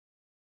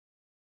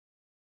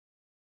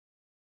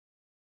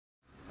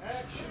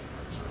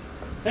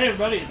Hey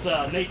everybody, it's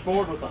Nate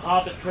Ford with the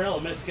Hobbit Trail,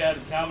 a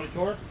misguided comedy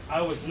tour.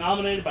 I was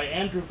nominated by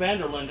Andrew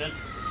Vanderlinden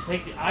to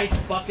take the Ice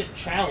Bucket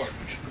Challenge.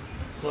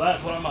 So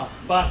that's what I'm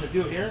about to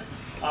do here.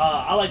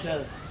 I like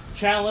to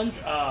challenge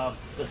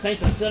the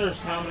Saints and Sinners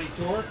comedy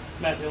tour,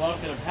 Matthew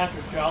Lumpkin and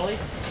Patrick Jolly,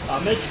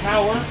 Mitch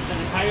Howard and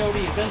the Coyote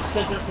Event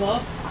Center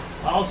Club,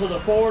 also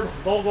the Ford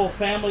Vogel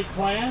Family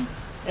Clan,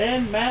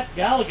 and Matt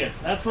Galligan.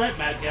 That's right,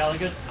 Matt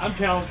Galligan. I'm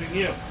challenging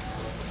you.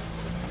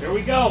 Here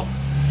we go.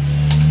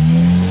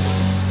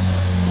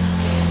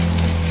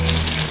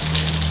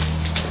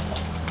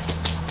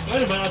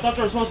 Wait a minute, I thought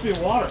there was supposed to be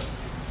water.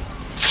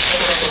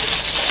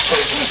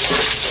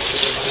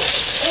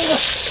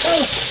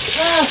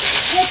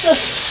 What the?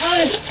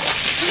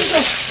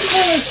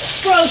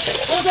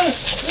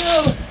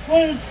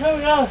 What is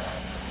coming out?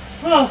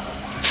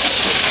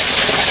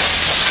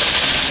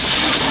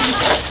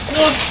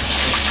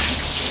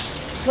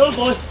 Oh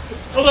boy.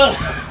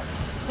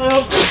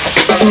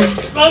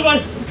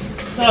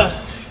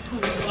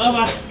 Oh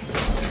my.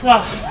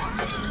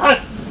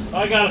 I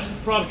gotta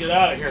probably get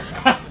out of here.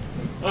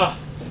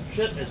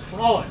 Shit is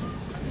flowing.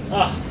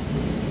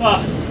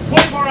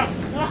 24 hours.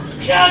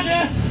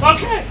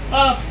 Okay.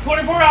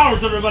 24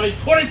 hours, everybody.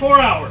 24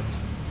 hours.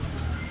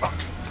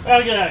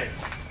 Gotta get out of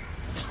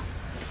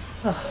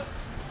here.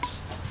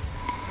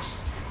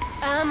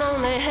 I'm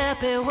only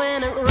happy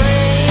when it rains.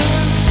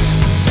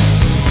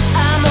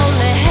 I'm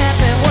only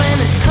happy when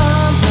it's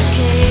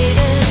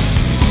complicated.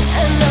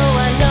 And though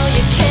I know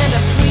you can't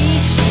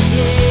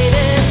appreciate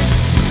it,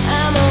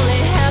 I'm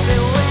only happy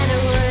when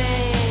it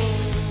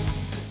rains.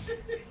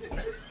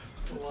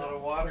 It's a lot of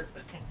water.